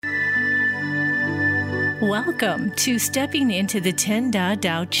Welcome to Stepping into the Ten Da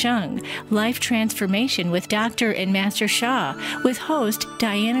Tao Chang, Life Transformation with Dr. and Master Sha, with host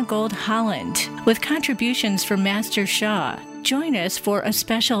Diana Gold Holland, with contributions from Master Sha. Join us for a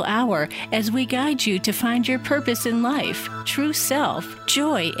special hour as we guide you to find your purpose in life, true self,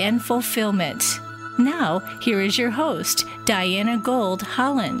 joy, and fulfillment. Now, here is your host, Diana Gold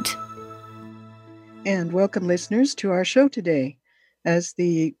Holland. And welcome, listeners, to our show today. As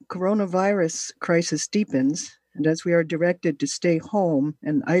the coronavirus crisis deepens, and as we are directed to stay home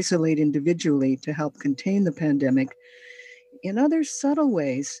and isolate individually to help contain the pandemic, in other subtle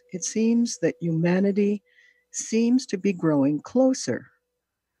ways, it seems that humanity seems to be growing closer.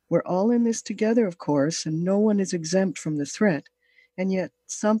 We're all in this together, of course, and no one is exempt from the threat, and yet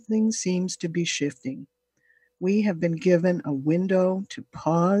something seems to be shifting. We have been given a window to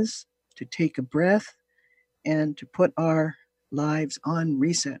pause, to take a breath, and to put our lives on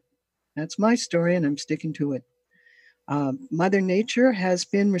reset. That's my story, and I'm sticking to it. Mother Nature has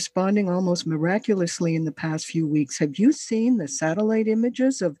been responding almost miraculously in the past few weeks. Have you seen the satellite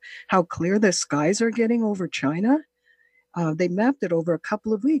images of how clear the skies are getting over China? They mapped it over a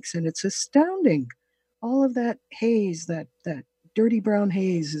couple of weeks, and it's astounding. All of that haze, that dirty brown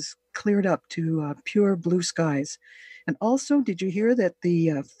haze, is cleared up to pure blue skies. And also, did you hear that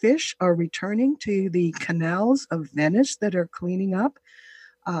the fish are returning to the canals of Venice that are clearing up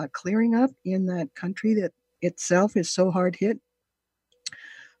in that country that itself is so hard hit?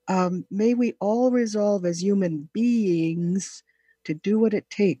 May we all resolve as human beings to do what it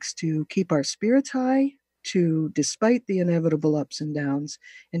takes to keep our spirits high, despite the inevitable ups and downs,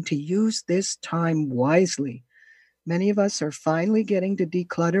 and to use this time wisely. Many of us are finally getting to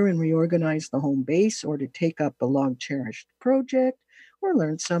declutter and reorganize the home base, or to take up a long-cherished project, or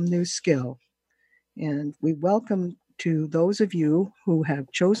learn some new skill. And we welcome to those of you who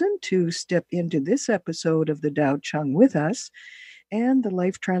have chosen to step into this episode of the Tao Chang with us, and the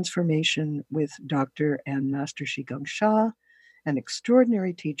Life Transformation with Dr. and Master Zhi Gang Sha, an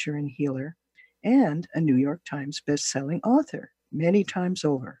extraordinary teacher and healer, and a New York Times best-selling author many times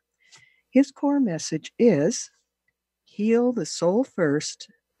over. His core message is: heal the soul first,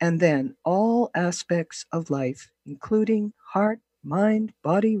 and then all aspects of life, including heart, mind,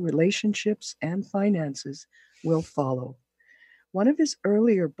 body, relationships, and finances, will follow. One of his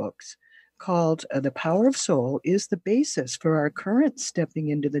earlier books, called The Power of Soul, is the basis for our current Stepping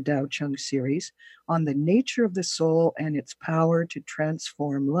into the Tao Chang series on the nature of the soul and its power to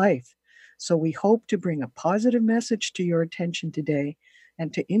transform life. So we hope to bring a positive message to your attention today,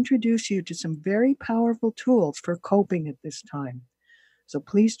 and to introduce you to some very powerful tools for coping at this time. So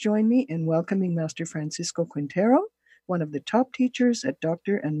please join me in welcoming Master Francisco Quintero, one of the top teachers at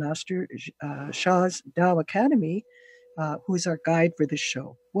Dr. and Master Sha's Tao Academy, who is our guide for this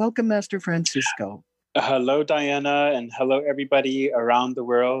show. Welcome, Master Francisco. Hello, Diana, and hello, everybody around the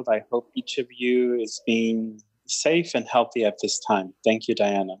world. I hope each of you is being safe and healthy at this time. Thank you,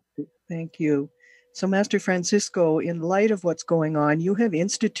 Diana. Thank you. So, Master Francisco, in light of what's going on, you have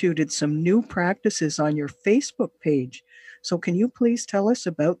instituted some new practices on your Facebook page. So can you please tell us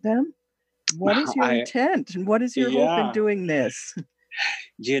about them? What is your intent, and what is your hope in doing this?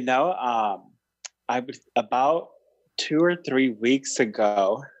 About 2 or 3 weeks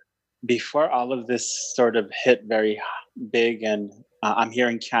ago, before all of this sort of hit very big, and I'm here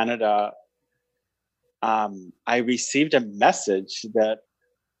in Canada, I received a message that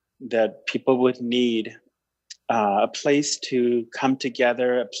people would need a place to come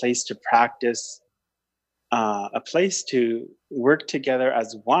together, a place to practice, a place to work together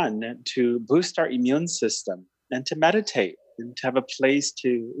as one to boost our immune system and to meditate and to have a place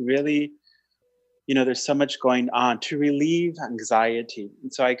to really, there's so much going on, to relieve anxiety.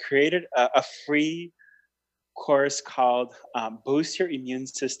 And so I created a free course called Boost Your Immune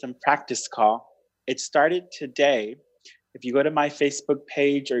System Practice Call. It started today. If you go to my Facebook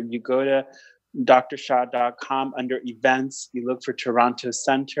page, or you go to drsha.com under events, you look for Toronto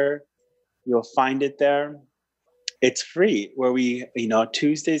Center, you'll find it there. It's free, where we,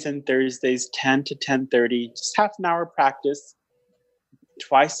 Tuesdays and Thursdays, 10 to 10:30, just half an hour practice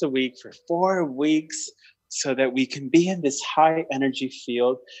twice a week for 4 weeks, so that we can be in this high energy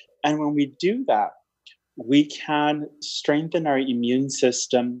field. And when we do that, we can strengthen our immune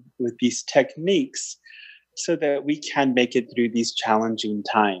system with these techniques, so that we can make it through these challenging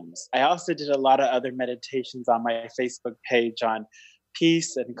times. I also did a lot of other meditations on my Facebook page on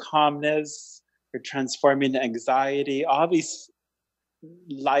peace and calmness, for transforming anxiety, all these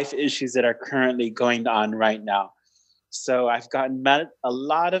life issues that are currently going on right now. So I've gotten a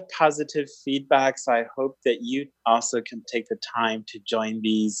lot of positive feedback. So I hope that you also can take the time to join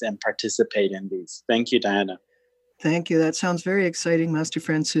these and participate in these. Thank you, Diana. Thank you. That sounds very exciting, Master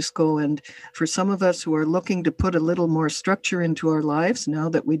Francisco. And for some of us who are looking to put a little more structure into our lives now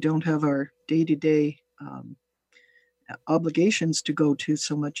that we don't have our day-to-day obligations to go to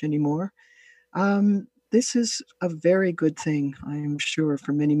so much anymore, this is a very good thing, I'm sure,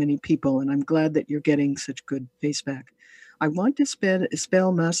 for many, many people. And I'm glad that you're getting such good feedback. I want to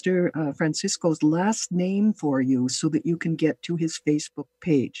spell Master Francisco's last name for you so that you can get to his Facebook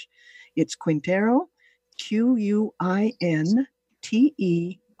page. It's Quintero, Quintero,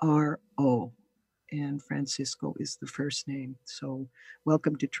 and Francisco is the first name. So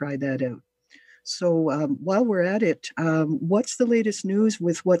welcome to try that out. So while we're at it, what's the latest news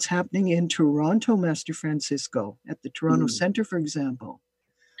with what's happening in Toronto, Master Francisco, at the Toronto Centre, for example?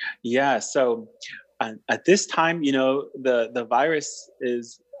 Yeah, so at this time, the virus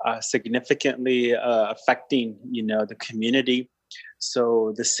is significantly affecting, the community.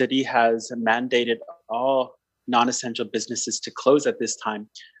 So the city has mandated all non-essential businesses to close at this time.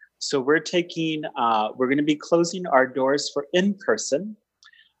 So we're going to be closing our doors for in-person,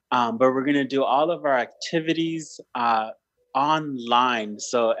 but we're going to do all of our activities online.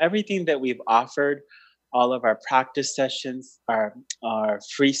 So everything that we've offered, all of our practice sessions, our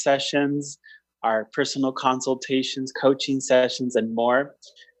free sessions, our personal consultations, coaching sessions, and more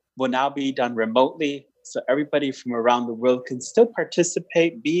will now be done remotely. So everybody from around the world can still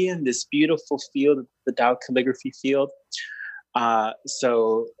participate, be in this beautiful field, the Tao calligraphy field. And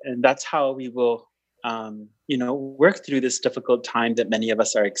that's how we will, work through this difficult time that many of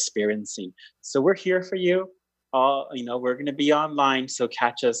us are experiencing. So we're here for you. We're going to be online, so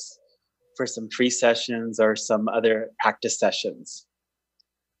catch us for some free sessions or some other practice sessions.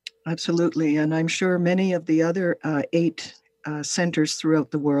 Absolutely. And I'm sure many of the other 8 centers throughout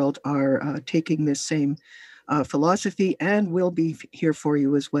the world are taking this same philosophy and will be here for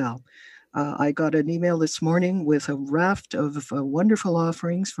you as well. I got an email this morning with a raft of wonderful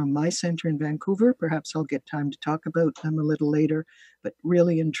offerings from my center in Vancouver. Perhaps I'll get time to talk about them a little later, but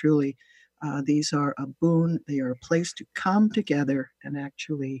really and truly, these are a boon. They are a place to come together and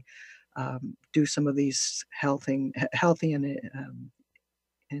actually do some of these healthy and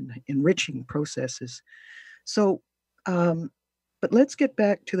enriching processes. So, but let's get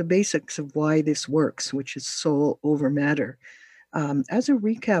back to the basics of why this works, which is soul over matter. As a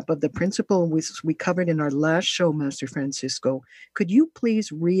recap of the principle we covered in our last show, Master Francisco, could you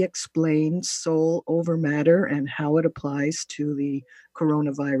please re-explain soul over matter and how it applies to the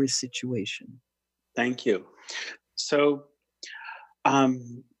coronavirus situation? Thank you. So,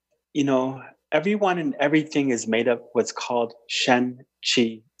 everyone and everything is made of what's called Shen,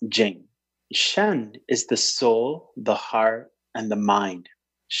 Qi, Jing. Shen is the soul, the heart, and the mind.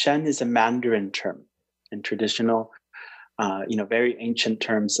 Shen is a Mandarin term in traditional, very ancient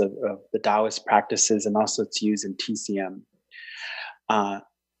terms of the Taoist practices, and also it's used in TCM.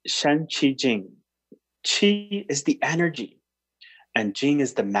 Shen, Qi, Jing. Qi is the energy, and Jing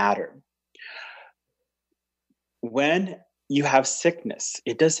is the matter. When you have sickness,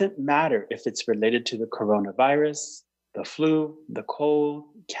 it doesn't matter if it's related to the coronavirus, the flu, the cold,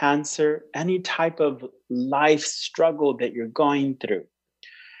 cancer, any type of life struggle that you're going through.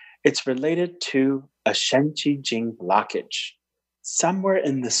 It's related to a Shen Qi Jing blockage. Somewhere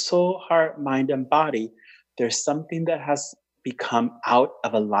in the soul, heart, mind, and body, there's something that has become out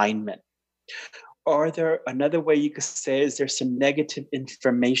of alignment. Or another way you could say is there's some negative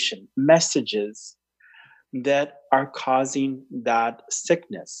information, messages that are causing that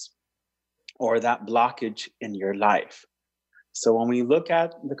sickness or that blockage in your life. So when we look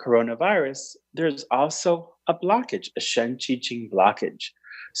at the coronavirus, there's also a blockage, a Shen Qi Jing blockage.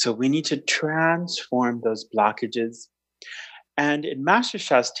 So we need to transform those blockages. And in Master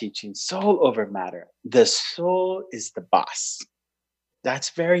Sha's teaching, soul over matter, the soul is the boss.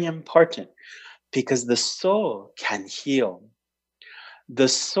 That's very important because the soul can heal. The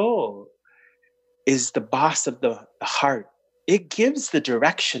soul is the boss of the heart. It gives the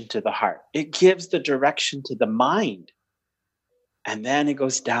direction to the heart. It gives the direction to the mind. And then it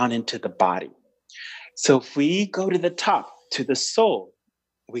goes down into the body. So if we go to the top, to the soul,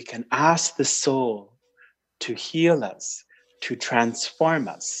 we can ask the soul to heal us, to transform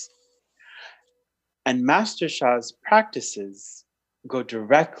us. And Master Sha's practices go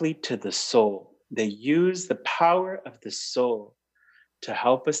directly to the soul. They use the power of the soul to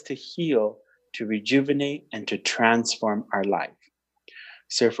help us to heal, to rejuvenate, and to transform our life.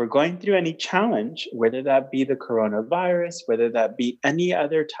 So if we're going through any challenge, whether that be the coronavirus, whether that be any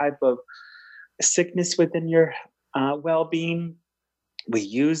other type of sickness within your well-being, we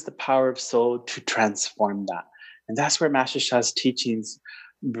use the power of soul to transform that. And that's where Master Sha's teachings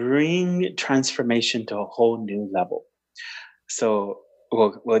bring transformation to a whole new level. So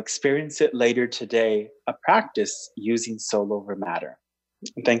we'll experience it later today, a practice using soul over matter.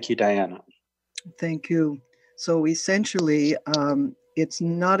 Thank you, Diana. Thank you. So essentially, it's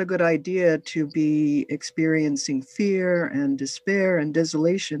not a good idea to be experiencing fear and despair and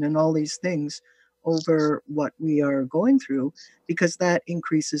desolation and all these things over what we are going through, because that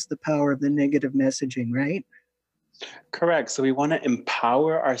increases the power of the negative messaging, right? Correct. So we want to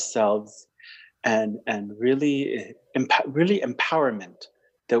empower ourselves and really empowerment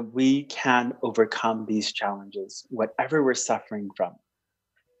that we can overcome these challenges, whatever we're suffering from.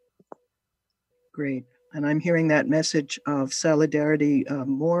 Great. And I'm hearing that message of solidarity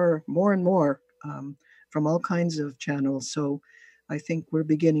more and more from all kinds of channels. So I think we're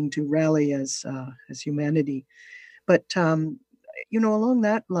beginning to rally as humanity. But along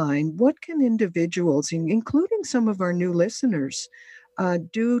that line, what can individuals, including some of our new listeners,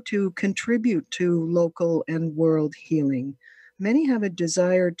 do to contribute to local and world healing? Many have a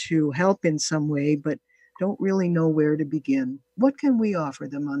desire to help in some way, but don't really know where to begin. What can we offer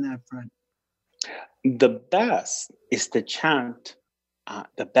them on that front? The best is to chant.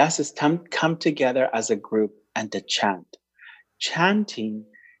 The best is come together as a group and to chant. Chanting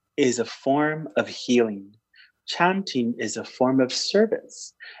is a form of healing. Chanting is a form of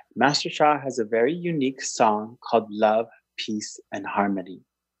service. Master Sha has a very unique song called Love, Peace, and Harmony.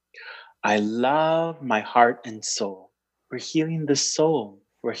 I love my heart and soul. We're healing the soul.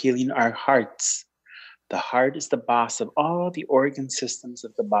 We're healing our hearts. The heart is the boss of all the organ systems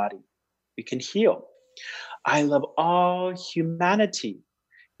of the body. We can heal. I love all humanity.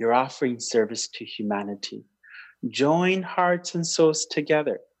 You're offering service to humanity. Join hearts and souls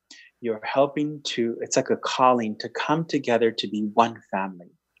together. You're helping it's like a calling to come together to be one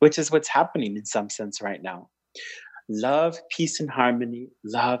family, which is what's happening in some sense right now. Love, peace, and harmony.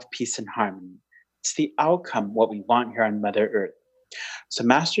 Love, peace, and harmony. It's the outcome, what we want here on Mother Earth. So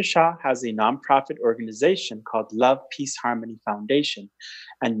Master Sha has a nonprofit organization called Love, Peace, Harmony Foundation.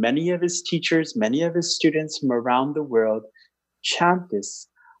 And many of his teachers, many of his students from around the world chant this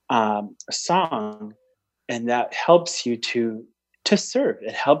song, and that helps you to serve.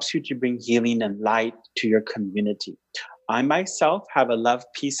 It helps you to bring healing and light to your community. I myself have a Love,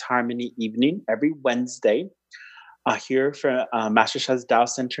 Peace, Harmony evening every Wednesday here for Master Sha's Tao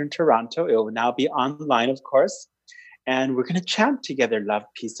Center in Toronto. It will now be online, of course. And we're going to chant together love,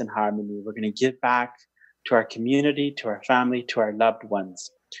 peace, and harmony. We're going to give back to our community, to our family, to our loved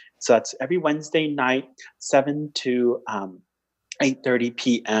ones. So that's every Wednesday night, 7 to 8:30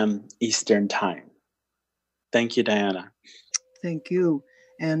 p.m. Eastern Time. Thank you, Diana. Thank you.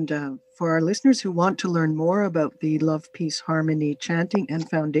 And for our listeners who want to learn more about the Love, Peace, Harmony Chanting and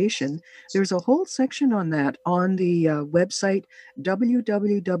Foundation, there's a whole section on that on the website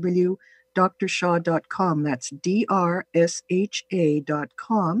www.drsha.com. That's DRSHA.com.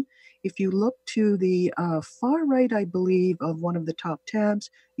 If you look to the far right, I believe, of one of the top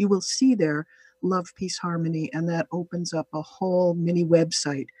tabs, you will see there Love, Peace, Harmony, and that opens up a whole mini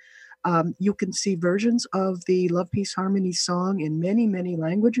website. You can see versions of the Love, Peace, Harmony song in many, many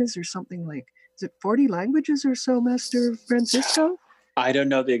languages. There's something like, is it 40 languages or so, Master Francisco? I don't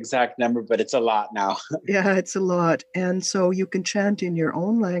know the exact number, but it's a lot now. Yeah, it's a lot. And so you can chant in your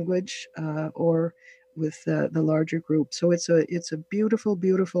own language or with the larger group. So it's a beautiful,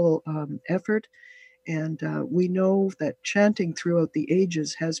 beautiful effort. And we know that chanting throughout the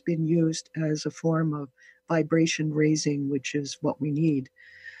ages has been used as a form of vibration raising, which is what we need.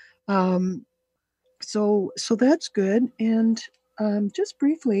 So that's good. And just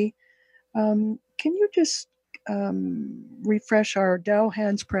briefly, can you just refresh our Tao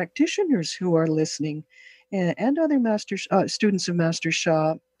Hands practitioners who are listening and other students of Master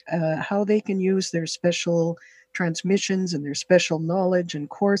Sha how they can use their special transmissions and their special knowledge and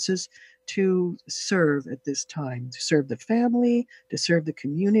courses to serve at this time, to serve the family, to serve the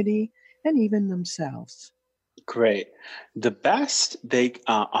community, and even themselves? Great. The best,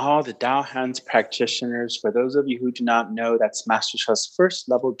 all the Tao Hands practitioners, for those of you who do not know, that's Master Sha's first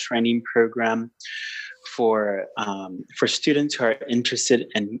level training program for students who are interested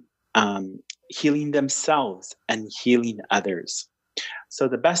in healing themselves and healing others. So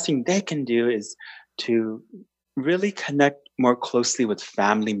the best thing they can do is to really connect more closely with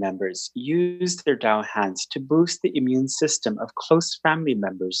family members, use their Tao Hands to boost the immune system of close family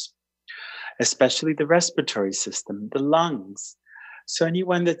members, especially the respiratory system, the lungs. So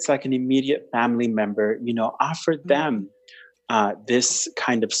anyone that's like an immediate family member, offer them this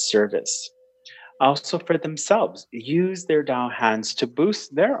kind of service. also for themselves, use their Tao hands to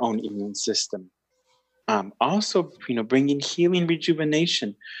boost their own immune system. Also, bringing healing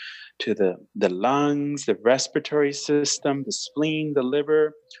rejuvenation to the lungs, the respiratory system, the spleen, the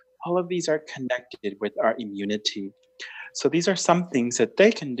liver. All of these are connected with our immunity. So these are some things that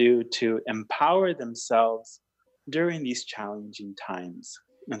they can do to empower themselves during these challenging times.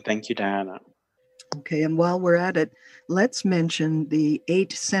 And thank you, Diana. Okay, and while we're at it, let's mention the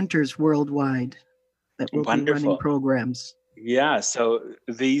 8 centers worldwide that will be running programs. Yeah, so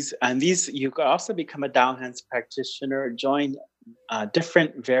these you could also become a Tao Hands practitioner, join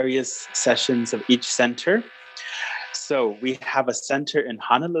different various sessions of each center. So we have a center in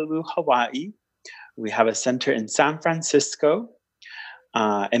Honolulu, Hawaii. We have a center in San Francisco.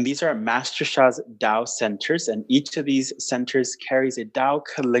 And these are Master Sha's Tao centers. And each of these centers carries a Tao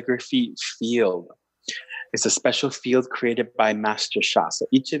calligraphy field. It's a special field created by Master Sha. So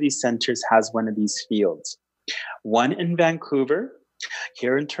each of these centers has one of these fields. One in Vancouver,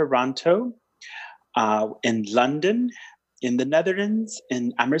 here in Toronto, in London, in the Netherlands,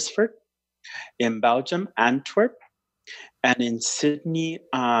 in Amersfoort, in Belgium, Antwerp, and in Sydney,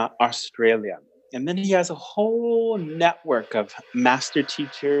 Australia. And then he has a whole network of master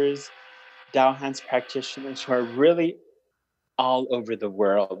teachers, Tao Hands practitioners who are really all over the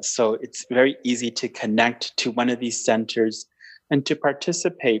world. So it's very easy to connect to one of these centers and to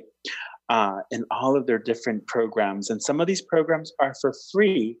participate in all of their different programs. And some of these programs are for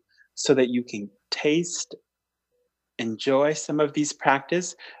free so that you can taste, enjoy some of these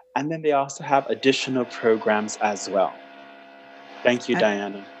practice, and then they also have additional programs as well. Thank you,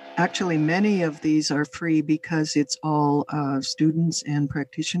 Diana. Actually, many of these are free because it's all students and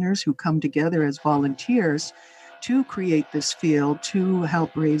practitioners who come together as volunteers to create this field, to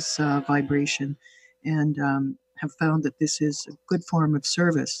help raise vibration, and have found that this is a good form of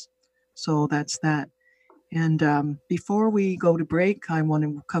service. So that's that. And before we go to break, I want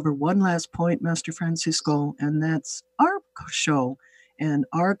to cover one last point, Master Francisco, and that's our show and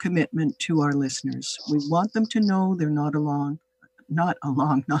our commitment to our listeners. We want them to know they're not alone,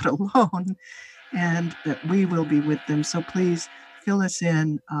 and that we will be with them. So please fill us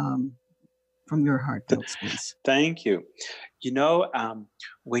in from your heartfelt space. Thank you.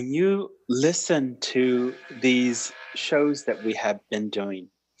 When you listen to these shows that we have been doing,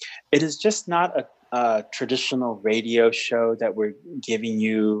 it is just not a traditional radio show that we're giving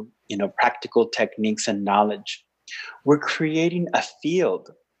you, practical techniques and knowledge. We're creating a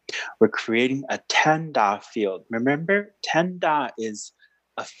field. We're creating a Ten Da field. Remember, Ten Da is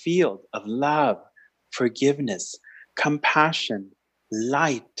a field of love, forgiveness, compassion,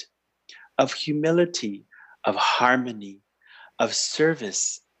 light, of humility, of harmony, of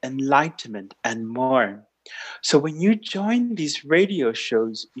service, enlightenment, and more. So when you join these radio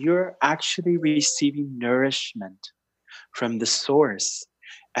shows, you're actually receiving nourishment from the source.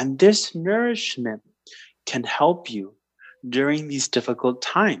 And this nourishment can help you during these difficult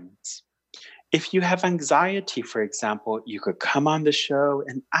times. If you have anxiety, for example, you could come on the show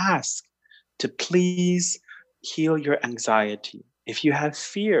and ask to please heal your anxiety. If you have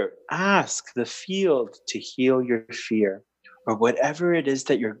fear, ask the field to heal your fear, or whatever it is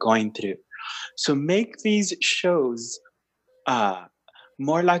that you're going through. So make these shows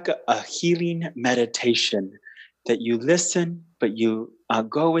more like a healing meditation that you listen, but you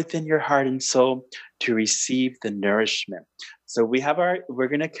go within your heart and soul to receive the nourishment. So we're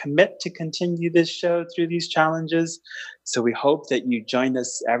going to commit to continue this show through these challenges. So we hope that you join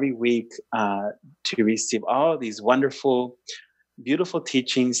us every week to receive all these wonderful, beautiful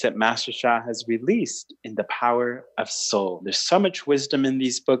teachings that Master Sha has released in the power of soul. There's so much wisdom in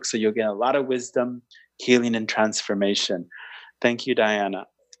these books, so you'll get a lot of wisdom, healing, and transformation. Thank you, Diana.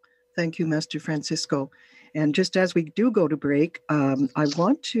 Thank you, Master Francisco. And just as we do go to break, I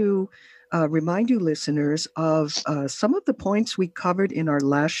want to remind you listeners of some of the points we covered in our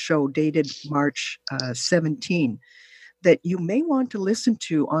last show dated March 17 that you may want to listen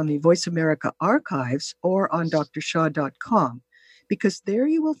to on the Voice America archives or on drsha.com, because there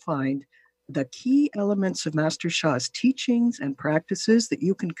you will find the key elements of Master Sha's teachings and practices that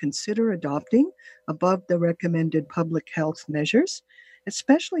you can consider adopting above the recommended public health measures,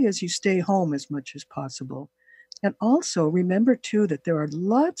 especially as you stay home as much as possible. And also remember, too, that there are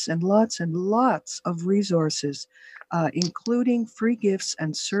lots and lots and lots of resources, including free gifts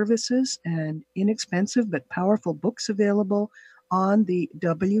and services and inexpensive but powerful books available on the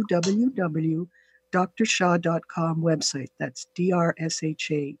www.drsha.com website. That's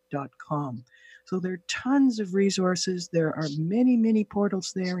drsha.com. So there are tons of resources. There are many, many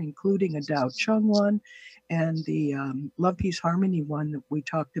portals there, including a Tao Chang one and the Love, Peace, Harmony one that we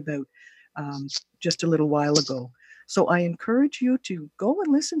talked about just a little while ago. So I encourage you to go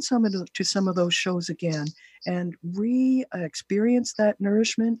and listen to some of those shows again and re-experience that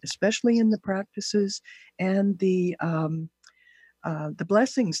nourishment, especially in the practices and the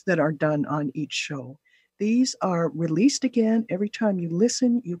blessings that are done on each show. These are released again every time you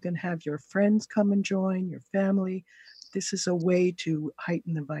listen. You can have your friends come and join, your family. This is a way to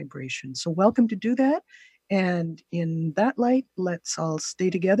heighten the vibration. So welcome to do that. And in that light, let's all stay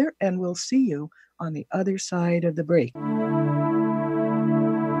together, and we'll see you on the other side of the break.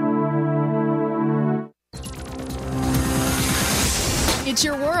 It's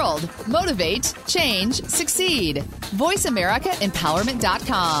your world. Motivate, change, succeed.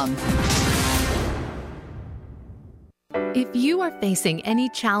 VoiceAmericaEmpowerment.com. If you are facing any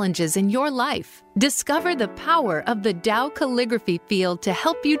challenges in your life, discover the power of the Tao Calligraphy field to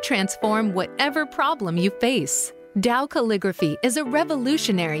help you transform whatever problem you face. Tao Calligraphy is a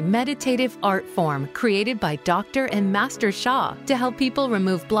revolutionary meditative art form created by Dr. and Master Sha to help people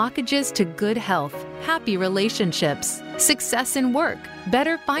remove blockages to good health, happy relationships, success in work,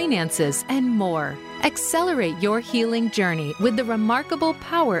 better finances, and more. Accelerate your healing journey with the remarkable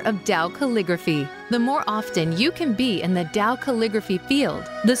power of Tao Calligraphy. The more often you can be in the Tao Calligraphy field,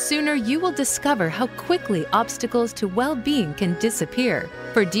 the sooner you will discover how quickly obstacles to well-being can disappear.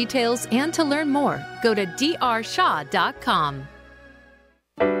 For details and to learn more, go to drsha.com.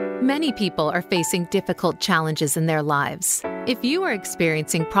 Many people are facing difficult challenges in their lives. If you are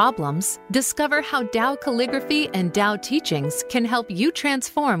experiencing problems, discover how Tao Calligraphy and Tao teachings can help you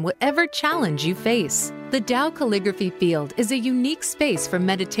transform whatever challenge you face. The Tao Calligraphy field is a unique space for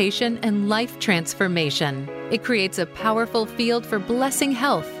meditation and life transformation. It creates a powerful field for blessing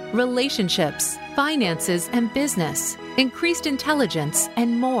health, relationships, finances and business, increased intelligence,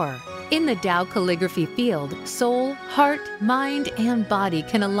 and more. In the Tao Calligraphy field, soul, heart, mind, and body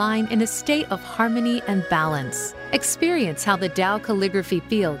can align in a state of harmony and balance. Experience how the Tao Calligraphy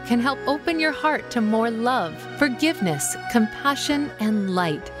field can help open your heart to more love, forgiveness, compassion, and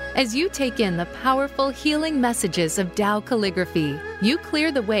light. As you take in the powerful healing messages of Tao Calligraphy, you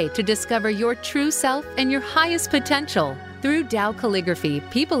clear the way to discover your true self and your highest potential. Through Tao Calligraphy,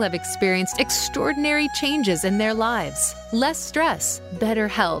 people have experienced extraordinary changes in their lives. Less stress, better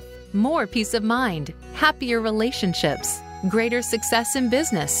health, more peace of mind, happier relationships, greater success in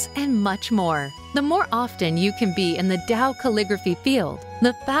business, and much more. The more often you can be in the Tao Calligraphy field,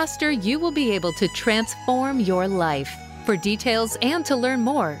 the faster you will be able to transform your life. For details and to learn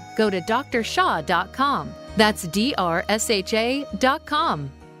more, go to drsha.com. That's drsha.com.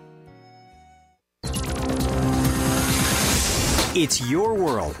 It's your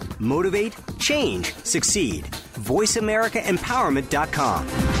world. Motivate, change, succeed. VoiceAmericaEmpowerment.com.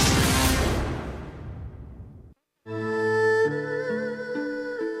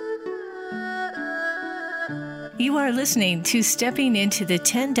 You are listening to Stepping into the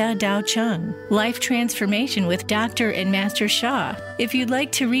Ten Da Tao Chang, Life Transformation with Dr. and Master Sha. If you'd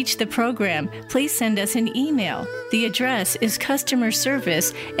like to reach the program, please send us an email. The address is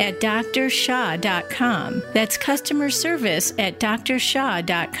customerservice@drsha.com. That's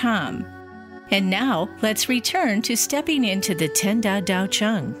customerservice@drsha.com. And now, let's return to Stepping into the Ten Da Tao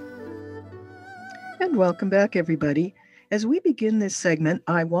Chang. And welcome back, everybody. As we begin this segment,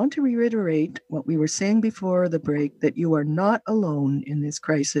 I want to reiterate what we were saying before the break, that you are not alone in this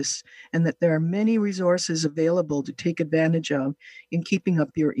crisis and that there are many resources available to take advantage of in keeping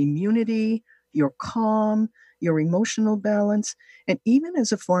up your immunity, your calm, your emotional balance, and even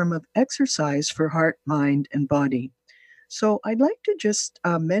as a form of exercise for heart, mind, and body. So I'd like to just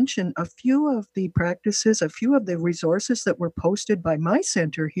mention a few of the practices, a few of the resources that were posted by my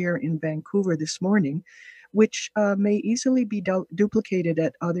center here in Vancouver this morning, which may easily be duplicated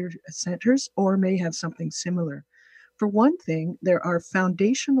at other centers or may have something similar. For one thing, there are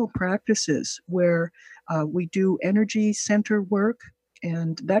foundational practices where we do energy center work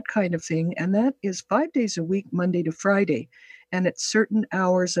and that kind of thing. And that is 5 days a week, Monday to Friday, and at certain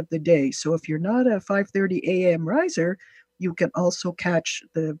hours of the day. So if you're not a 5:30 a.m. riser, you can also catch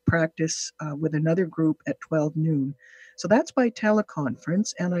the practice with another group at 12 noon. So that's by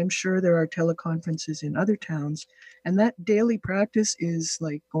teleconference, and I'm sure there are teleconferences in other towns. And that daily practice is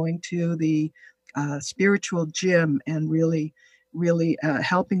like going to the spiritual gym and really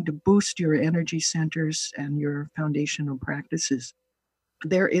helping to boost your energy centers and your foundational practices.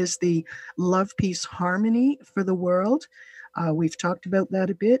 There is the Love, Peace, Harmony for the World. We've talked about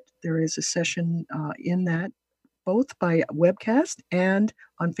that a bit. There is a session in that, both by webcast and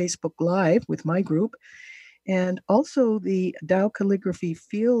on Facebook Live with my group. And also the Tao Calligraphy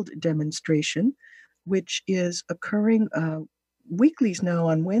field demonstration, which is occurring weeklies now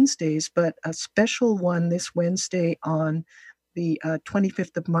on Wednesdays, but a special one this Wednesday on the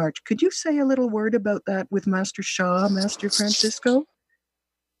 25th of March. Could you say a little word about that with Master Sha, Master Francisco?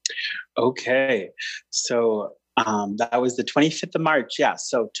 Okay. So that was the 25th of March. Yeah.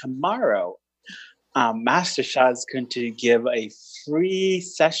 So tomorrow, Master Sha is going to give a free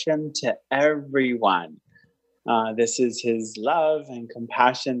session to everyone. This is his love and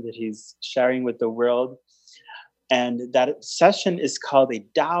compassion that he's sharing with the world. And that session is called a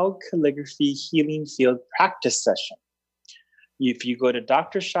Tao Calligraphy Healing Field Practice Session. If you go to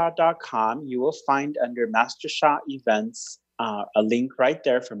drsha.com, you will find under Master Sha events a link right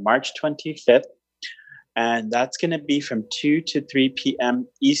there for March 25th. And that's going to be from 2 to 3 p.m.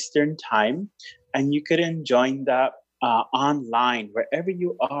 Eastern Time. And you could join that online wherever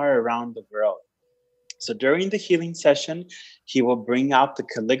you are around the world. So during the healing session, he will bring out the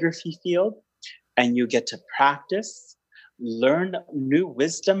calligraphy field and you get to practice, learn new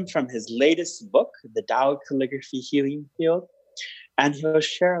wisdom from his latest book, The Tao Calligraphy Healing Field. And he'll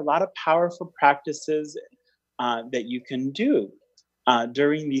share a lot of powerful practices that you can do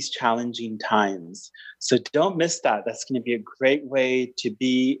during these challenging times. So don't miss that. That's going to be a great way to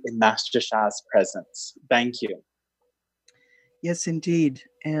be in Master Sha's presence. Thank you. Yes, indeed.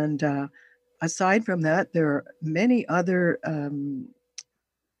 And aside from that, there are many other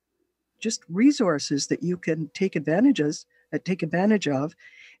just resources that you can take advantage of.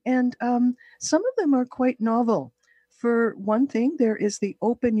 And some of them are quite novel. For one thing, there is the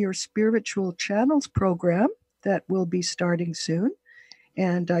Open Your Spiritual Channels program that will be starting soon.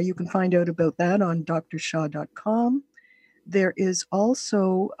 And you can find out about that on drsha.com. There is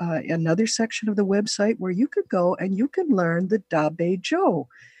also another section of the website where you could go and you can learn the Da Bei Zhou,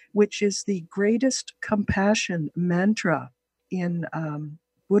 which is the greatest compassion mantra in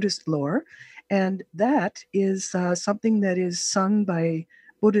Buddhist lore. And that is something that is sung by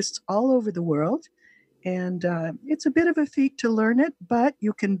Buddhists all over the world. And it's a bit of a feat to learn it, but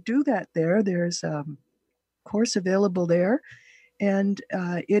you can do that there. There's a course available there. And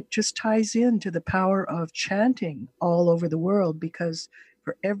it just ties into the power of chanting all over the world, because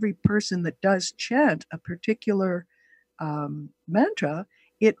for every person that does chant a particular mantra,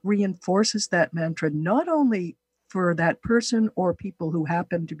 it reinforces that mantra not only for that person or people who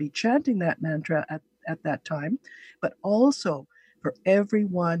happen to be chanting that mantra at that time, but also for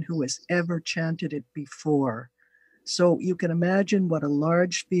everyone who has ever chanted it before. So you can imagine what a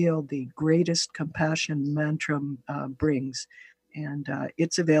large field the greatest compassion mantra brings. And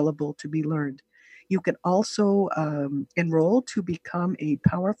it's available to be learned. You can also enroll to become a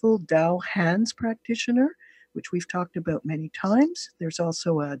powerful Tao Hands practitioner, which we've talked about many times. There's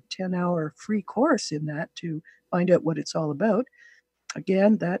also a 10-hour free course in that to find out what it's all about.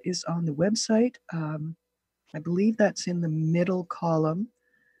 Again, that is on the website. I believe that's in the middle column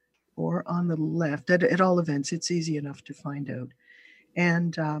or on the left. At all events, it's easy enough to find out.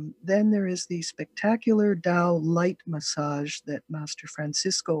 And then there is the spectacular Tao light massage that Master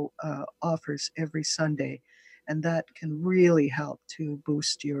Francisco offers every Sunday. And that can really help to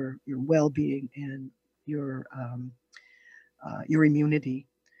boost your well-being and your immunity.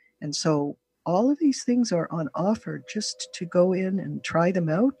 And so all of these things are on offer just to go in and try them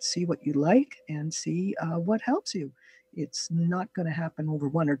out, see what you like, and see what helps you. It's not going to happen over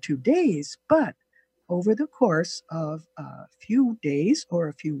 1 or 2 days, but over the course of a few days or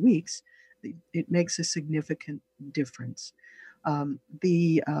a few weeks, it makes a significant difference.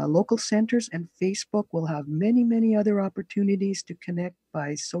 The local centers and Facebook will have many, many other opportunities to connect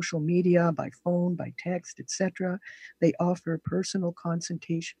by social media, by phone, by text, etc. They offer personal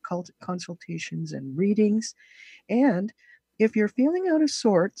consultations and readings. And if you're feeling out of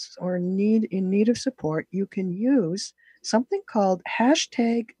sorts or in need of support, you can use something called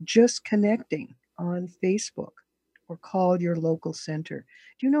 #JustConnecting on Facebook, or call your local center.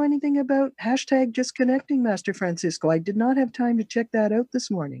 Do you know anything about #JustConnecting, Master Francisco? I did not have time to check that out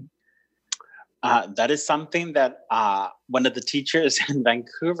this morning. That is something that one of the teachers in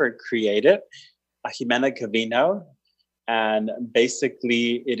Vancouver created, Jimena Cavino. And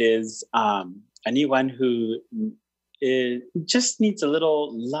basically it is anyone who just needs a little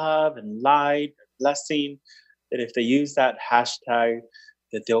love and light, blessing, that if they use that hashtag,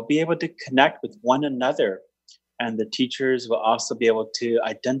 that they'll be able to connect with one another. And the teachers will also be able to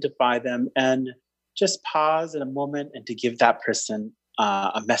identify them and just pause in a moment and to give that person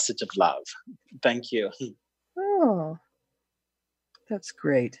a message of love. Thank you. Oh, that's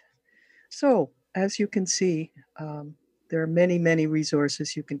great. So, as you can see, there are many, many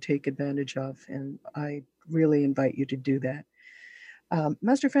resources you can take advantage of, and I really invite you to do that.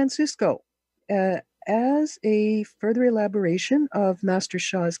 Master Francisco, as a further elaboration of Master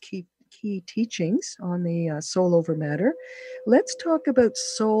Sha's key teachings on the soul over matter, let's talk about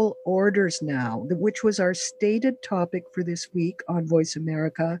soul orders now, which was our stated topic for this week on Voice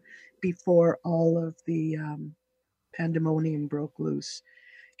America before all of the pandemonium broke loose.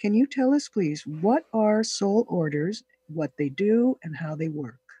 Can you tell us, please, what are soul orders, what they do, and how they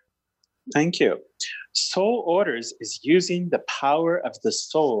work? Thank you. Soul orders is using the power of the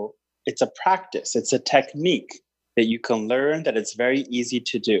soul. It's a practice, it's a technique that you can learn, that it's very easy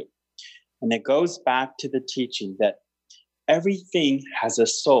to do. And it goes back to the teaching that everything has a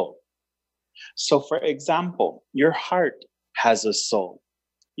soul. So, for example, your heart has a soul,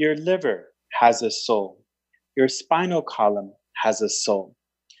 your liver has a soul, your spinal column has a soul,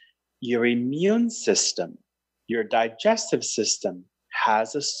 your immune system, your digestive system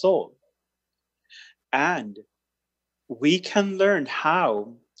has a soul. And we can learn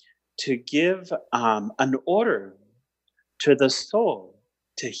how to give an order to the soul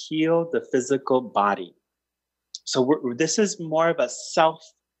to heal the physical body. So this is more of a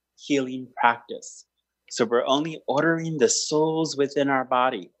self-healing practice. So we're only ordering the souls within our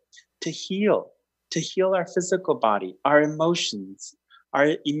body to heal our physical body, our emotions,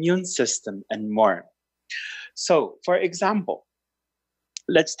 our immune system, and more. So, for example,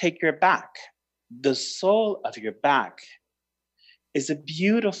 let's take your back. The soul of your back is a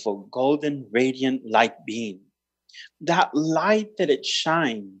beautiful golden radiant light being. That light that it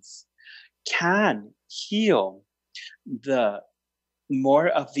shines can heal the more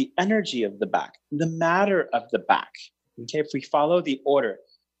of the energy of the back, the matter of the back. Okay, if we follow the order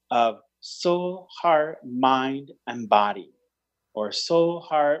of soul, heart, mind, and body, or soul,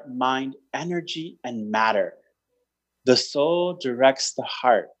 heart, mind, energy, and matter, the soul directs the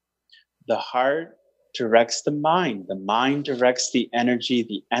heart directs the mind directs the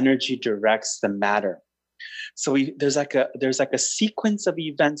energy directs the matter. So there's like a sequence of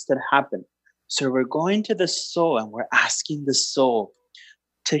events that happen. So we're going to the soul and we're asking the soul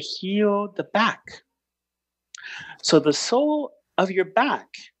to heal the back. So the soul of your back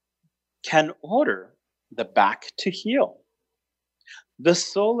can order the back to heal. The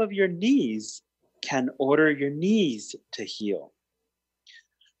soul of your knees can order your knees to heal.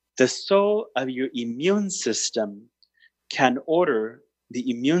 The soul of your immune system can order the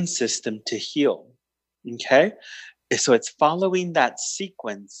immune system to heal. Okay? So it's following that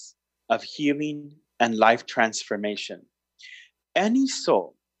sequence of healing and life transformation. Any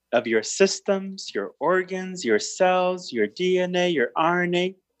soul of your systems, your organs, your cells, your DNA, your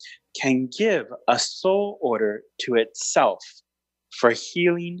RNA can give a soul order to itself for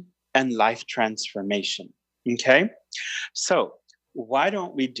healing and life transformation. Okay? So why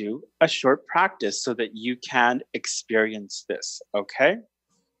don't we do a short practice so that you can experience this, okay?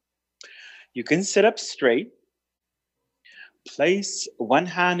 You can sit up straight, place one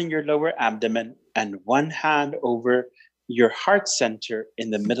hand in your lower abdomen and one hand over your heart center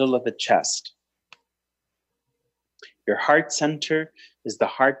in the middle of the chest. Your heart center is the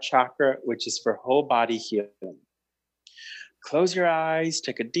heart chakra, which is for whole body healing. Close your eyes,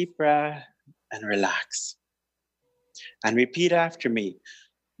 take a deep breath, and relax. And repeat after me.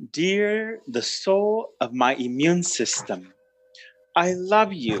 Dear the soul of my immune system, I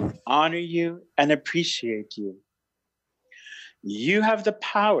love you, honor you, and appreciate you. You have the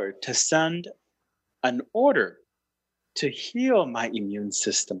power to send an order to heal my immune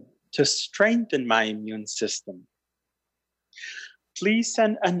system, to strengthen my immune system. Please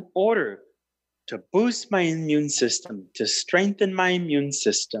send an order to boost my immune system, to strengthen my immune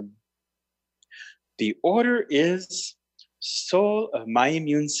system. The order is soul of my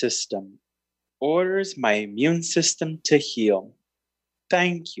immune system orders my immune system to heal.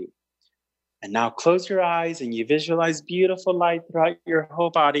 Thank you. And now close your eyes and you visualize beautiful light throughout your whole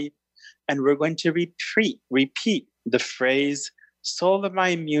body. And we're going to repeat the phrase, soul of my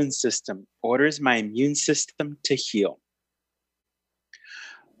immune system orders my immune system to heal.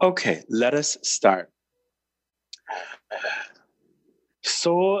 Okay, let us start.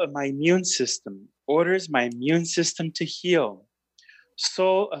 Soul of my immune system orders my immune system to heal.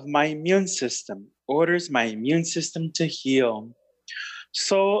 Soul of my immune system orders my immune system to heal.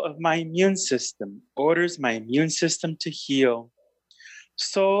 Soul of my immune system orders my immune system to heal.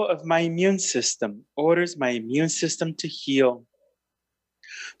 Soul of my immune system orders my immune system to heal.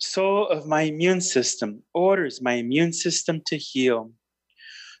 Soul of my immune system orders my immune system to heal.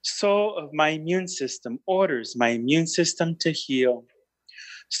 Soul of my immune system orders my immune system to heal.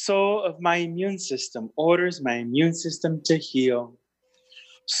 Soul of my immune system orders my immune system to heal.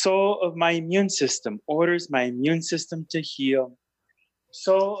 Soul of my immune system orders my immune system to heal.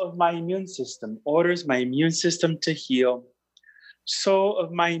 Soul of my immune system orders my immune system to heal. Soul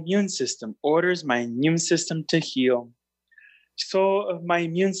of my immune system orders my immune system to heal. Soul of my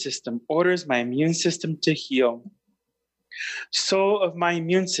immune system orders my immune system to heal. Soul of my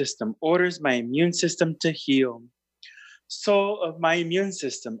immune system orders my immune system to heal. Soul of my immune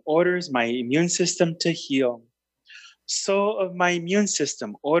system orders my immune system to heal. Soul of my immune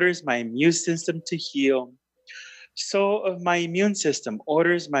system orders my immune system to heal. Soul of my immune system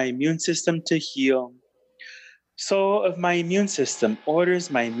orders my immune system to heal. Soul of my immune system orders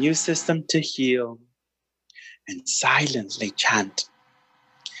my immune system to heal. And silently chant.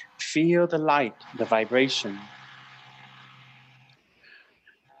 Feel the light, the vibration.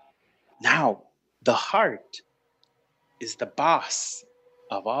 Now, the heart is the boss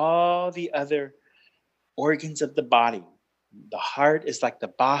of all the other organs of the body. The heart is like the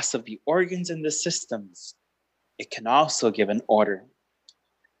boss of the organs and the systems. It can also give an order.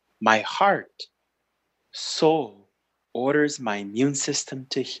 My heart, soul, orders my immune system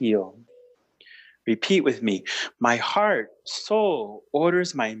to heal. Repeat with me. My heart, soul,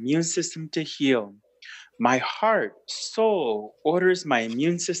 orders my immune system to heal. My heart, soul, orders my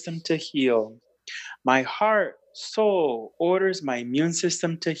immune system to heal. My heart, soul, orders my immune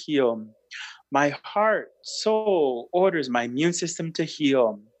system to heal. My heart, soul, orders my immune system to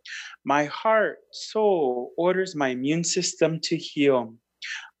heal. My heart, soul, orders my immune system to heal.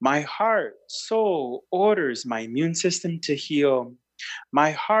 My heart, soul, orders my immune system to heal.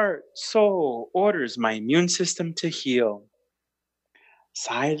 My heart, soul, orders my immune system to heal.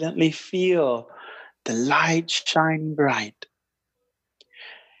 Silently feel the light shine bright.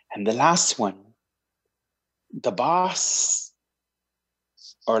 And the last one, the boss,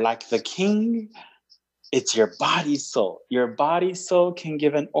 or like the king, it's your body soul. Your body soul can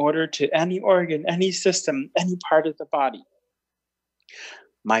give an order to any organ, any system, any part of the body.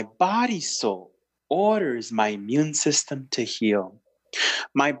 My body soul orders my immune system to heal.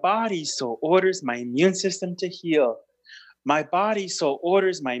 My body soul orders my immune system to heal. My body soul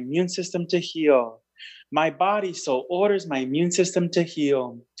orders my immune system to heal. My body soul orders my immune system to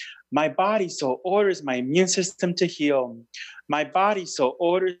heal. My body soul orders my immune system to heal. My body soul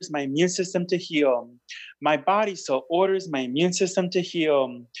orders my immune system to heal. My body soul orders my immune system to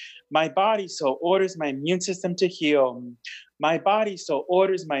heal. My body soul orders my immune system to heal. My body soul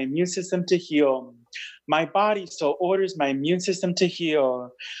orders my immune system to heal. My body soul orders my immune system to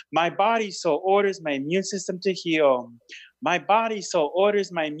heal. My body soul orders my immune system to heal. My body soul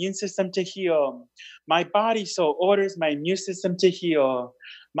orders my immune system to heal. My body soul orders my immune system to heal.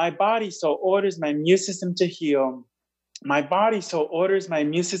 My body soul orders my immune system to heal. My body soul orders my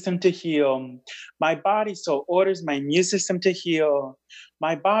immune system to heal. My body soul orders my immune system to heal.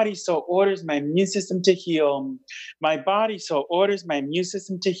 My body soul orders my immune system to heal. My body soul orders my immune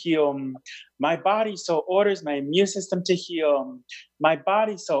system to heal. My body soul orders my immune system to heal. My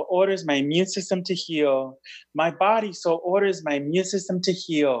body soul orders my immune system to heal. My body soul orders my immune system to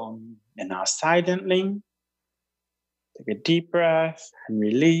heal. And now silently, take a deep breath and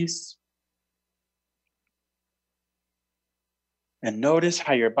release. And notice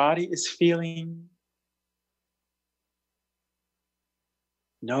how your body is feeling.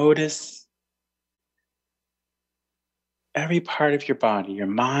 Notice every part of your body, your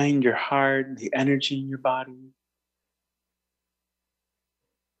mind, your heart, the energy in your body.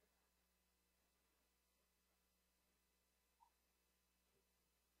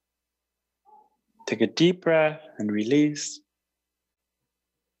 Take a deep breath and release.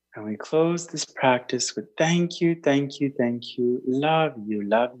 And we close this practice with thank you, thank you, thank you, love you,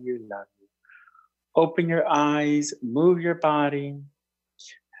 love you, love you. Open your eyes, move your body,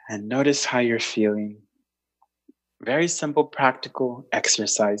 and notice how you're feeling. Very simple, practical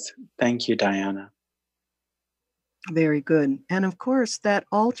exercise. Thank you, Diana. Very good. And of course, that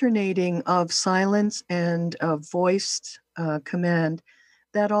alternating of silence and voiced command,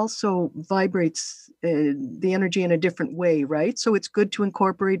 that also vibrates the energy in a different way, right? So it's good to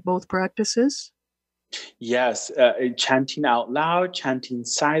incorporate both practices? Yes, chanting out loud, chanting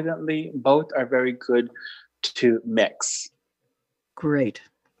silently, both are very good to mix. Great.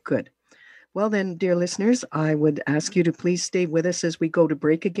 Good. Well then, dear listeners, I would ask you to please stay with us as we go to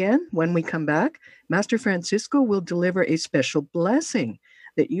break again. When we come back, Master Francisco will deliver a special blessing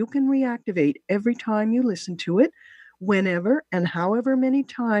that you can reactivate every time you listen to it, whenever and however many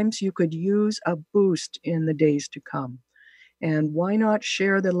times you could use a boost in the days to come. And why not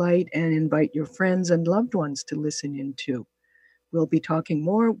share the light and invite your friends and loved ones to listen in too? We'll be talking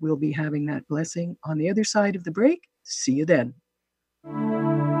more. We'll be having that blessing on the other side of the break. See you then.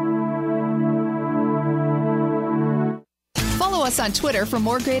 Follow us on Twitter for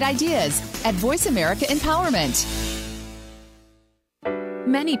more great ideas at Voice America Empowerment.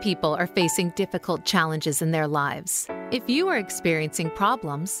 Many people are facing difficult challenges in their lives. If you are experiencing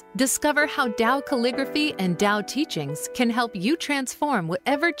problems, discover how Tao Calligraphy and Tao Teachings can help you transform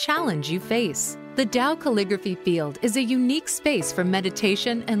whatever challenge you face. The Tao Calligraphy field is a unique space for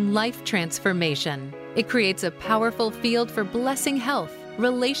meditation and life transformation. It creates a powerful field for blessing health,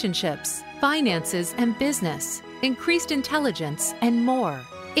 relationships, finances, and business, increased intelligence, and more.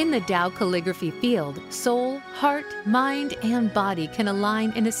 In the Tao Calligraphy field, soul, heart, mind, and body can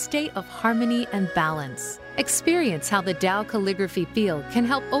align in a state of harmony and balance. Experience how the Tao Calligraphy field can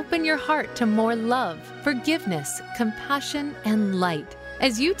help open your heart to more love, forgiveness, compassion, and light.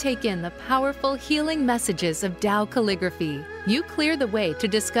 As you take in the powerful healing messages of Tao Calligraphy, you clear the way to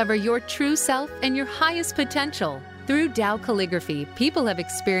discover your true self and your highest potential. Through Tao Calligraphy, people have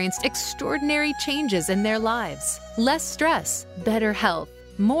experienced extraordinary changes in their lives. Less stress, better health,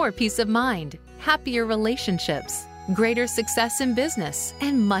 more peace of mind, happier relationships, greater success in business,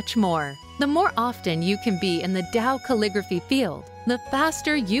 and much more. The more often you can be in the Tao Calligraphy field, the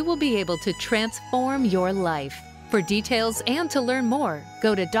faster you will be able to transform your life. For details and to learn more,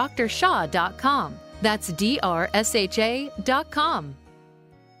 go to drsha.com. That's DRSHA.com.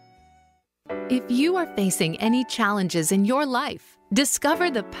 If you are facing any challenges in your life, discover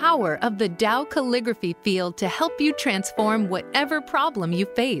the power of the Tao Calligraphy field to help you transform whatever problem you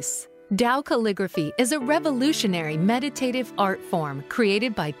face. Tao Calligraphy is a revolutionary meditative art form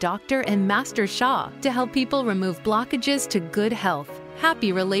created by Dr. and Master Sha to help people remove blockages to good health,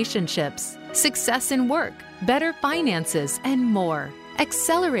 happy relationships, success in work, better finances, and more.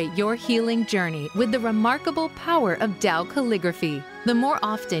 Accelerate your healing journey with the remarkable power of Tao Calligraphy. The more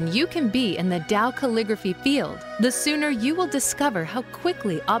often you can be in the Tao Calligraphy field, the sooner you will discover how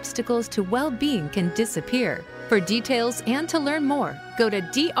quickly obstacles to well-being can disappear. For details and to learn more, go to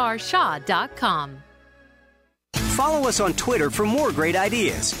drsha.com. Follow us on Twitter for more great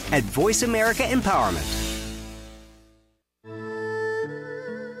ideas at Voice America Empowerment.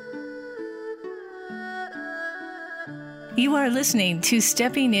 You are listening to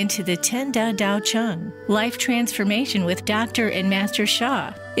Stepping into the 10 Da Tao Chang, Life Transformation with Dr. and Master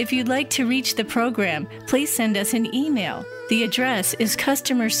Sha. If you'd like to reach the program, please send us an email. The address is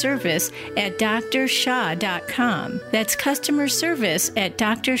customerservice@drsha.com. That's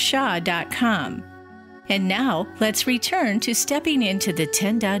customerservice@drsha.com. And now, let's return to Stepping into the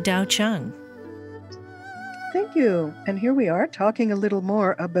 10 Da Tao Chang. Thank you. And here we are talking a little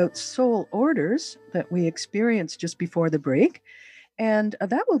more about soul orders that we experienced just before the break. And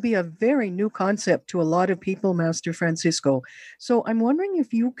that will be a very new concept to a lot of people, Master Francisco. So I'm wondering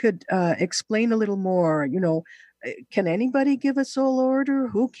if you could explain a little more, can anybody give a soul order?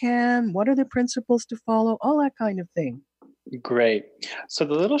 Who can? What are the principles to follow? All that kind of thing. Great. So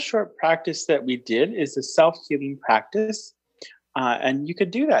the little short practice that we did is a self-healing practice. And you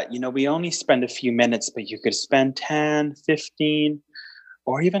could do that. We only spend a few minutes, but you could spend 10, 15,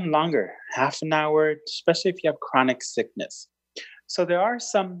 or even longer, half an hour, especially if you have chronic sickness. So there are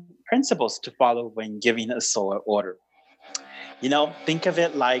some principles to follow when giving a soul order. Think of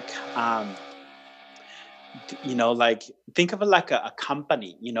it like, think of it like a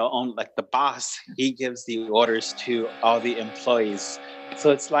company, like the boss, he gives the orders to all the employees.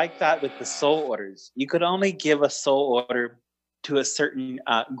 So it's like that with the soul orders. You could only give a soul order to a certain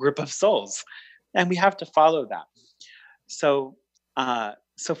group of souls, and we have to follow that. So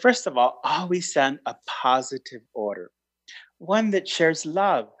first of all, always send a positive order, one that shares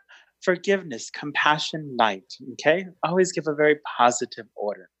love, forgiveness, compassion, light. Okay, always give a very positive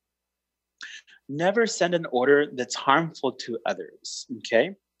order. Never send an order that's harmful to others.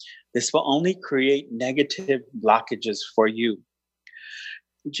 Okay, this will only create negative blockages for you.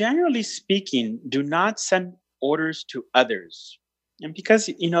 Generally speaking, do not send orders to others. And because,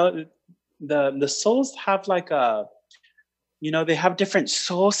 the souls have they have different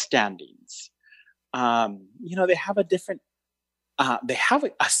soul standings. They have a different, they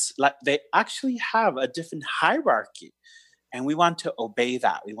actually have a different hierarchy. And we want to obey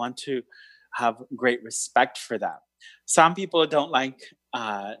that. We want to have great respect for that. Some people don't like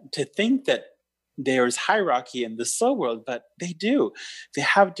to think that there's hierarchy in the soul world, but they do. They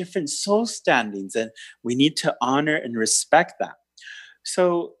have different soul standings, and we need to honor and respect that.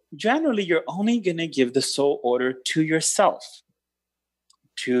 So generally, you're only going to give the soul order to yourself,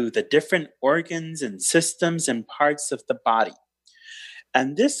 to the different organs and systems and parts of the body.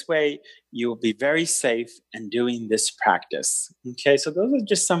 And this way, you'll be very safe in doing this practice. Okay, so those are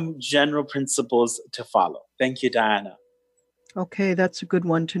just some general principles to follow. Thank you, Diana. Okay, that's a good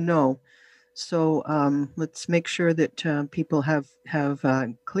one to know. So let's make sure that people have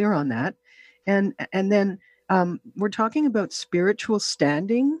clear on that. And then we're talking about spiritual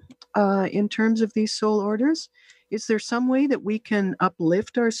standing in terms of these soul orders. Is there some way that we can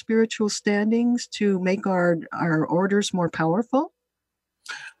uplift our spiritual standings to make our orders more powerful?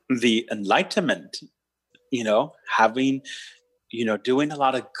 The enlightenment, having, doing a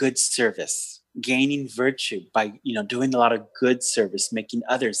lot of good service, gaining virtue by, doing a lot of good service, making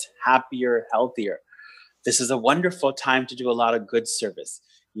others happier, healthier. This is a wonderful time to do a lot of good service.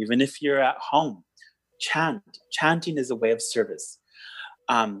 Even if you're at home, chanting is a way of service.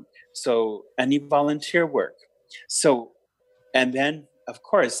 So any volunteer work. So, and then of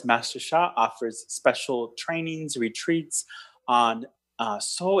course, Master Sha offers special trainings, retreats on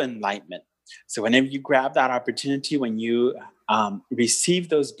soul enlightenment. So whenever you grab that opportunity, when you receive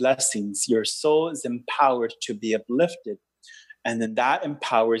those blessings, your soul is empowered to be uplifted. And then that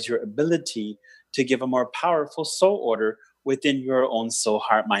empowers your ability to give a more powerful soul order within your own soul,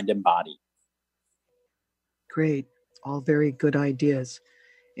 heart, mind, and body. Great. All very good ideas.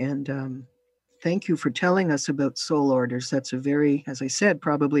 And thank you for telling us about soul orders. That's a very, as I said,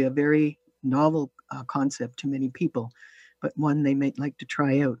 probably a very novel concept to many people, but one they might like to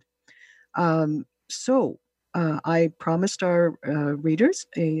try out. So I promised our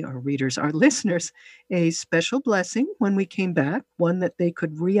our listeners, a special blessing when we came back, one that they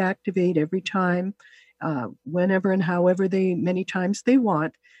could reactivate every time, whenever and however many times they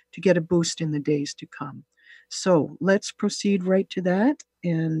want, to get a boost in the days to come. So let's proceed right to that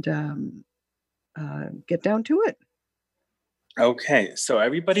and get down to it. Okay, so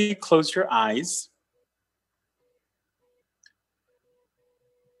everybody close your eyes.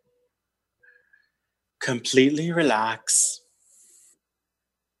 Completely relax.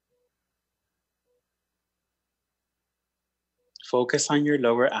 Focus on your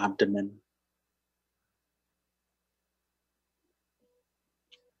lower abdomen.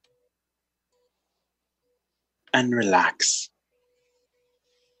 And relax.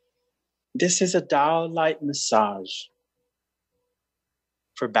 This is a Tao light massage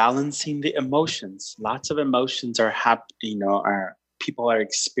for balancing the emotions. Lots of emotions are happening, people are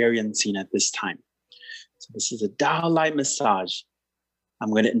experiencing at this time. So this is a Tao light massage. I'm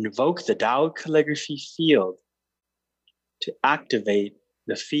going to invoke the Tao calligraphy field to activate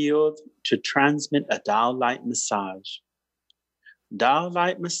the field to transmit a Tao light massage. Tao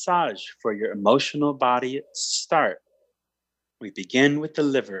light massage for your emotional body start. We begin with the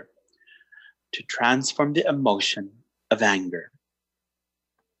liver to transform the emotion of anger.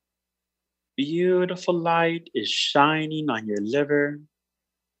 Beautiful light is shining on your liver.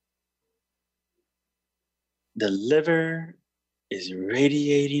 The liver is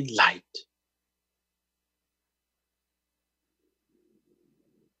radiating light.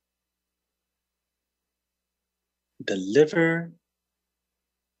 The liver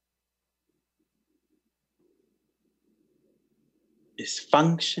is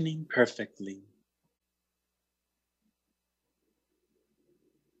functioning perfectly.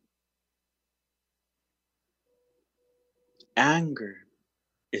 Anger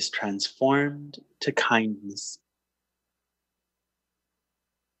is transformed to kindness.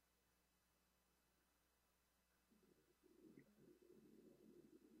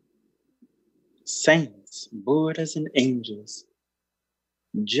 Saints, Buddhas, and angels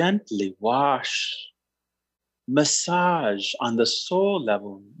gently massage on the soul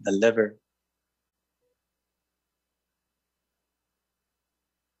level, the liver.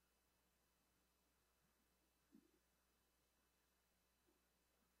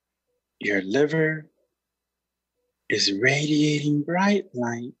 Your liver is radiating bright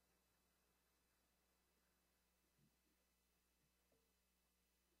light.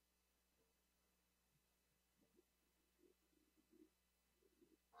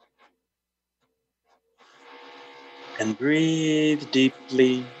 And breathe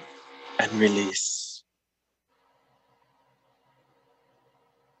deeply and release.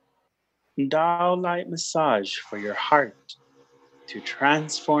 Tao light massage for your heart to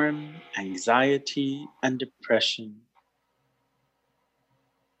transform anxiety and depression.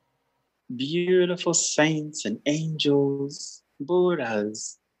 Beautiful saints and angels,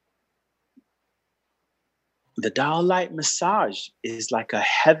 Buddhas. The Tao light massage is like a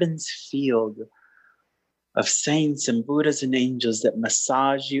heaven's field of saints and Buddhas and angels that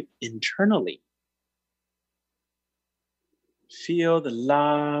massage you internally. Feel the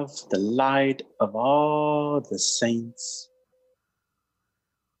love, the light of all the saints.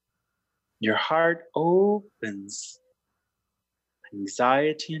 Your heart opens.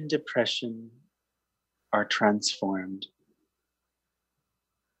 Anxiety and depression are transformed.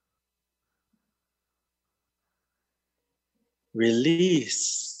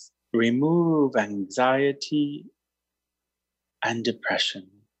 Release, remove anxiety and depression.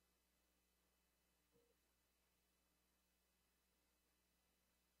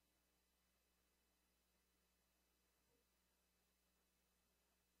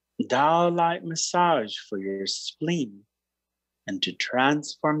 Tao light massage for your spleen and to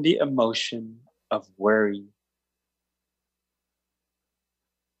transform the emotion of worry.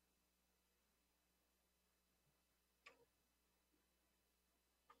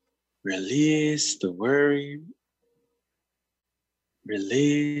 Release the worry.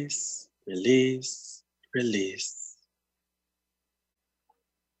 Release, release, release.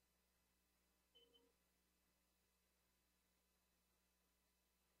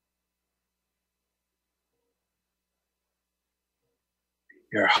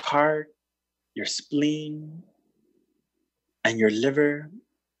 Your heart, your spleen, and your liver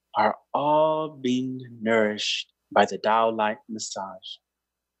are all being nourished by the Tao light massage.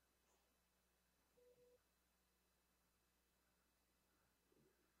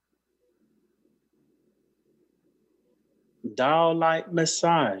 Tao light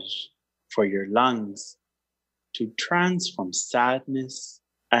massage for your lungs to transform sadness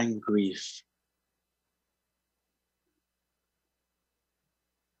and grief.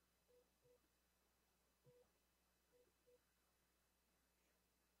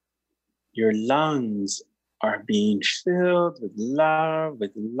 Your lungs are being filled with love,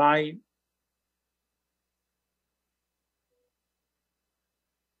 with light.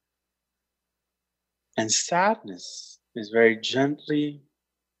 And sadness is very gently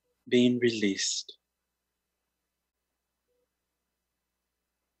being released.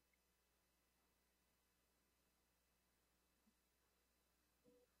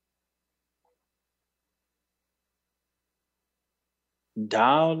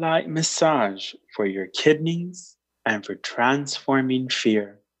 Tao light massage for your kidneys and for transforming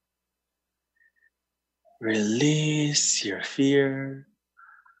fear. Release your fear.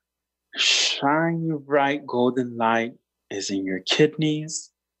 Shine your bright golden light is in your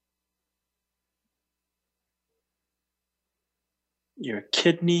kidneys. Your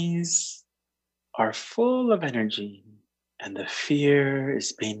kidneys are full of energy and the fear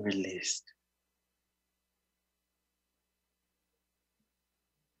is being released.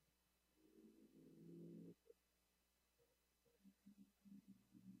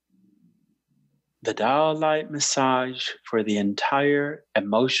 The Tao light massage for the entire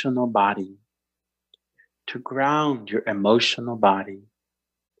emotional body. To ground your emotional body,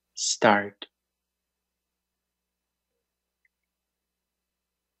 start.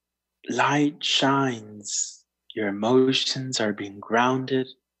 Light shines. Your emotions are being grounded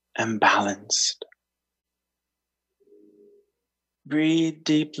and balanced. Breathe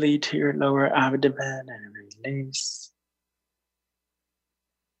deeply to your lower abdomen and release.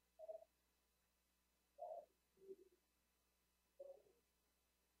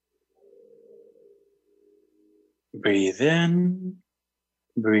 Breathe in,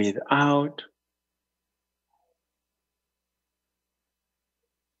 breathe out.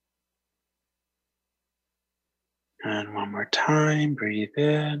 And one more time, breathe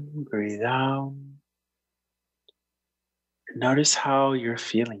in, breathe out. Notice how you're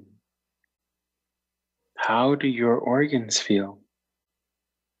feeling. How do your organs feel?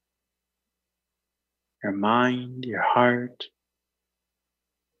 Your mind, your heart.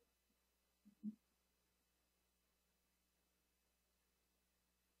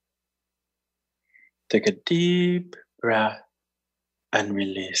 Take a deep breath and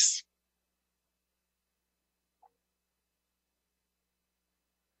release.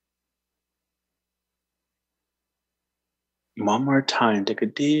 One more time, take a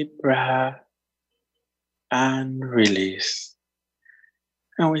deep breath and release.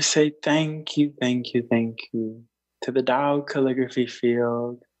 And we say thank you, thank you, thank you to the Tao calligraphy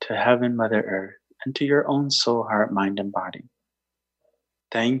field, to Heaven, Mother Earth, and to your own soul, heart, mind, and body.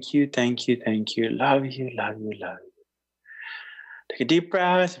 Thank you, thank you, thank you. Love you, love you, love you. Take a deep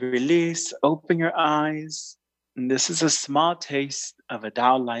breath, release, open your eyes. And this is a small taste of a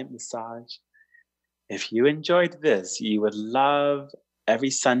Tao light massage. If you enjoyed this, you would love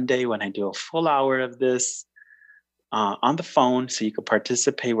every Sunday when I do a full hour of this on the phone so you can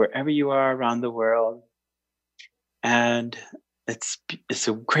participate wherever you are around the world. And it's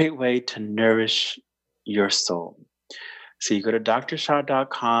a great way to nourish your soul. So you go to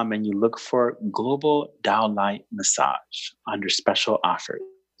drsha.com and you look for Global Tao Light Massage under special offers.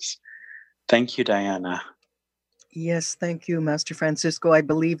 Thank you, Diana. Yes, thank you, Master Francisco. I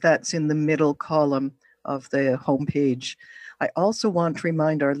believe that's in the middle column of the homepage. I also want to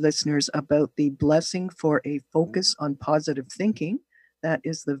remind our listeners about the Blessing for a Focus on Positive Thinking. That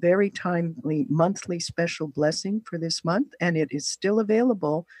is the very timely monthly special blessing for this month, and it is still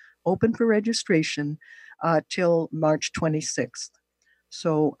available, open for registration till March 26th.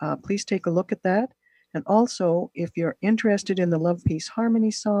 So please take a look at that. And also, if you're interested in the Love, Peace,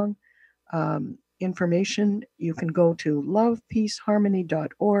 Harmony song information, you can go to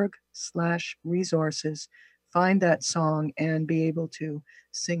lovepeaceharmony.org/resources, find that song, and be able to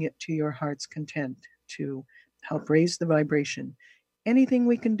sing it to your heart's content to help raise the vibration. Anything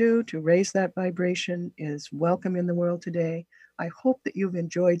we can do to raise that vibration is welcome in the world today. I hope that you've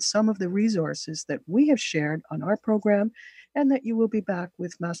enjoyed some of the resources that we have shared on our program, and that you will be back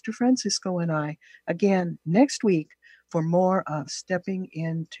with Master Francisco and I again next week for more of stepping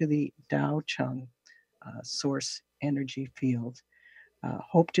into the Tao Chang source energy field.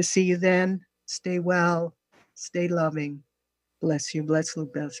 Hope to see you then. Stay well, stay loving. Bless you, bless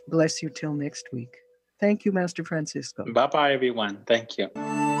you till next week. Thank you, Master Francisco. Bye-bye, everyone. Thank you.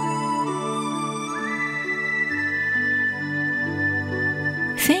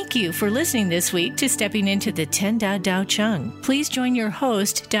 Thank you for listening this week to Stepping into the 10 Tao Chang. Please join your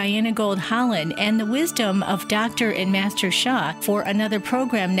host, Diana Gold Holland, and the wisdom of Dr. and Master Sha for another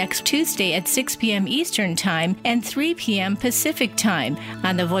program next Tuesday at 6 p.m. Eastern Time and 3 p.m. Pacific Time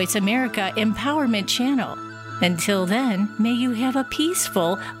on the Voice America Empowerment Channel. Until then, may you have a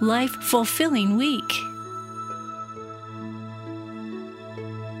peaceful, life-fulfilling week.